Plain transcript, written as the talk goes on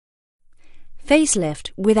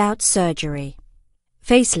Facelift without surgery.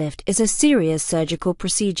 Facelift is a serious surgical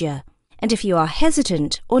procedure, and if you are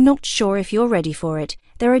hesitant or not sure if you're ready for it,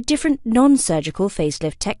 there are different non-surgical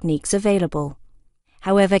facelift techniques available.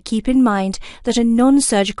 However, keep in mind that a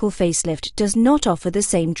non-surgical facelift does not offer the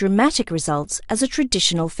same dramatic results as a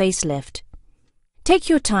traditional facelift. Take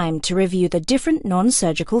your time to review the different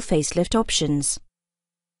non-surgical facelift options.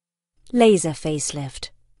 Laser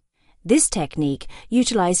facelift. This technique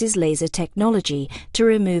utilizes laser technology to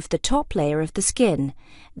remove the top layer of the skin,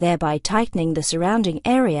 thereby tightening the surrounding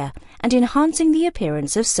area and enhancing the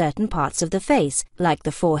appearance of certain parts of the face, like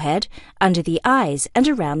the forehead, under the eyes, and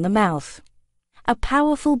around the mouth. A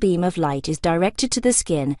powerful beam of light is directed to the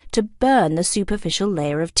skin to burn the superficial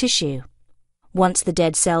layer of tissue. Once the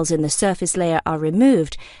dead cells in the surface layer are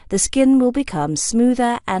removed, the skin will become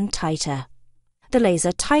smoother and tighter. The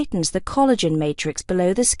laser tightens the collagen matrix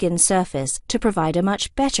below the skin surface to provide a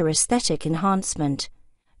much better aesthetic enhancement.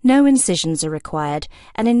 No incisions are required,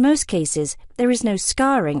 and in most cases there is no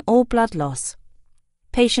scarring or blood loss.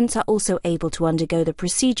 Patients are also able to undergo the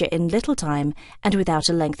procedure in little time and without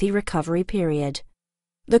a lengthy recovery period.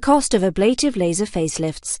 The cost of ablative laser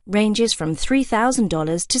facelifts ranges from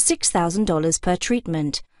 $3,000 to $6,000 per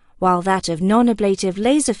treatment, while that of non-ablative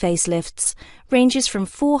laser facelifts ranges from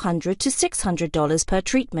 $400 to $600 per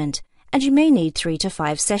treatment, and you may need 3 to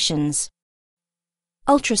 5 sessions.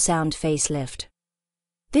 Ultrasound facelift.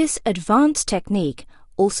 This advanced technique,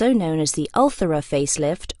 also known as the Ulthera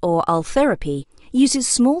facelift or Ultherapy, uses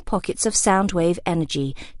small pockets of sound wave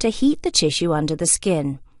energy to heat the tissue under the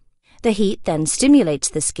skin. The heat then stimulates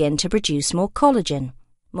the skin to produce more collagen.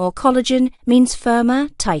 More collagen means firmer,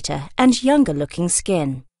 tighter, and younger-looking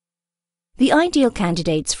skin. The ideal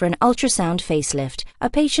candidates for an ultrasound facelift are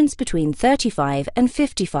patients between 35 and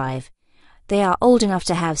 55. They are old enough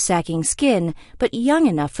to have sagging skin, but young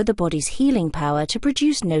enough for the body's healing power to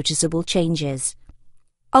produce noticeable changes.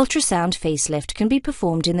 Ultrasound facelift can be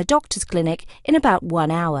performed in the doctor's clinic in about 1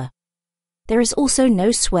 hour. There is also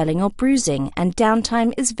no swelling or bruising, and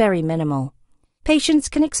downtime is very minimal. Patients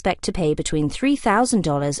can expect to pay between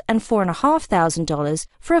 $3,000 and $4,500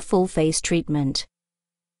 for a full face treatment.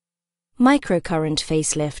 Microcurrent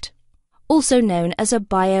facelift. Also known as a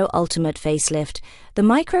bio-ultimate facelift, the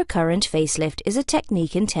microcurrent facelift is a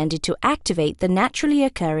technique intended to activate the naturally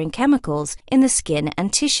occurring chemicals in the skin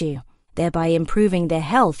and tissue, thereby improving their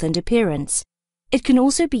health and appearance. It can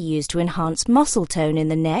also be used to enhance muscle tone in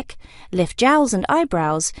the neck, lift jowls and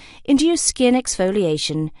eyebrows, induce skin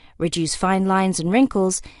exfoliation, reduce fine lines and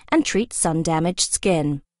wrinkles, and treat sun-damaged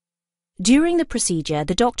skin. During the procedure,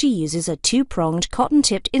 the doctor uses a 2-pronged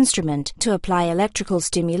cotton-tipped instrument to apply electrical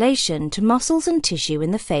stimulation to muscles and tissue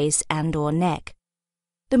in the face and/or neck.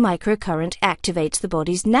 The microcurrent activates the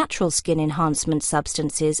body's natural skin enhancement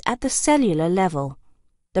substances at the cellular level.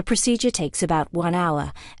 The procedure takes about 1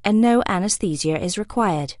 hour, and no anesthesia is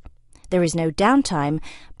required. There is no downtime,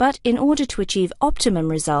 but in order to achieve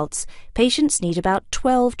optimum results, patients need about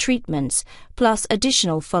 12 treatments, plus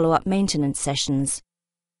additional follow-up maintenance sessions.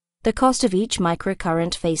 The cost of each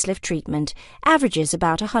microcurrent facelift treatment averages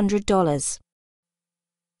about $100.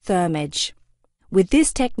 Thermage. With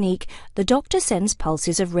this technique, the doctor sends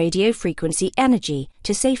pulses of radiofrequency energy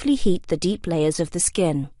to safely heat the deep layers of the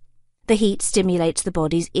skin. The heat stimulates the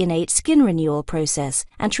body's innate skin renewal process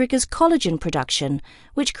and triggers collagen production,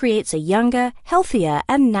 which creates a younger, healthier,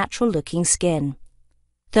 and natural-looking skin.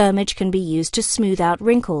 Thermage can be used to smooth out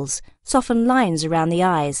wrinkles, soften lines around the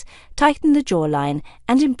eyes, tighten the jawline,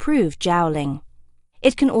 and improve jowling.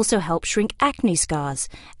 It can also help shrink acne scars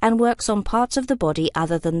and works on parts of the body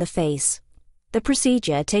other than the face. The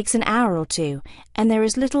procedure takes an hour or 2, and there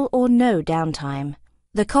is little or no downtime.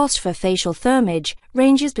 The cost for facial thermage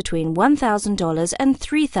ranges between $1,000 and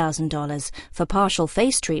 $3,000 for partial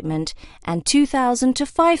face treatment and $2,000 to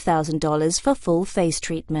 $5,000 for full face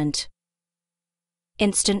treatment.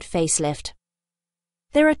 Instant facelift.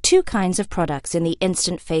 There are 2 kinds of products in the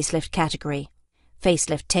instant facelift category: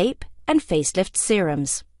 facelift tape and facelift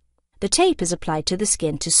serums. The tape is applied to the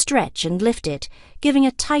skin to stretch and lift it, giving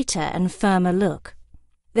a tighter and firmer look.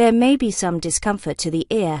 There may be some discomfort to the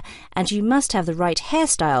ear, and you must have the right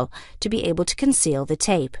hairstyle to be able to conceal the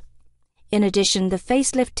tape. In addition, the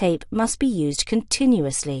facelift tape must be used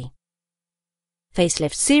continuously.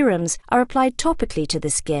 Facelift serums are applied topically to the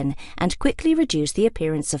skin and quickly reduce the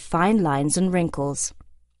appearance of fine lines and wrinkles.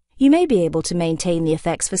 You may be able to maintain the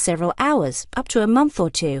effects for several hours, up to a month or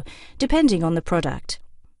 2, depending on the product.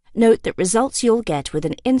 Note that results you'll get with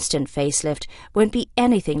an instant facelift won't be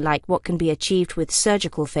anything like what can be achieved with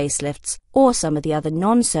surgical facelifts or some of the other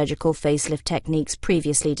non-surgical facelift techniques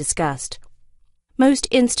previously discussed. Most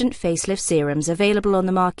instant facelift serums available on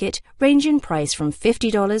the market range in price from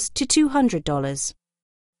 $50 to $200.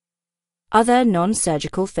 Other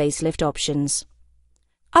non-surgical facelift options.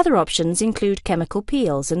 Other options include chemical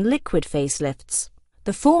peels and liquid facelifts.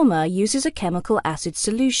 The former uses a chemical acid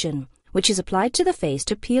solution, which is applied to the face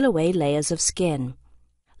to peel away layers of skin.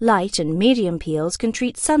 Light and medium peels can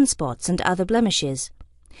treat sunspots and other blemishes.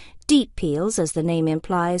 Deep peels, as the name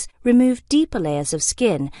implies, remove deeper layers of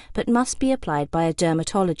skin but must be applied by a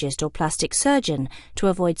dermatologist or plastic surgeon to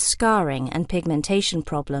avoid scarring and pigmentation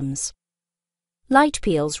problems. Light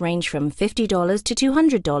peels range from $50 to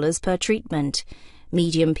 $200 per treatment,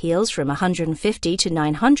 medium peels from $150 to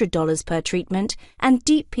 $900 per treatment, and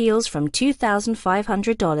deep peels from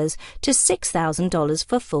 $2,500 to $6,000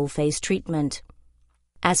 for full face treatment.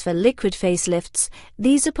 As for liquid facelifts,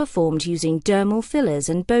 these are performed using dermal fillers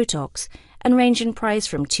and Botox and range in price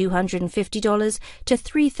from $250 to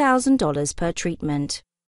 $3,000 per treatment.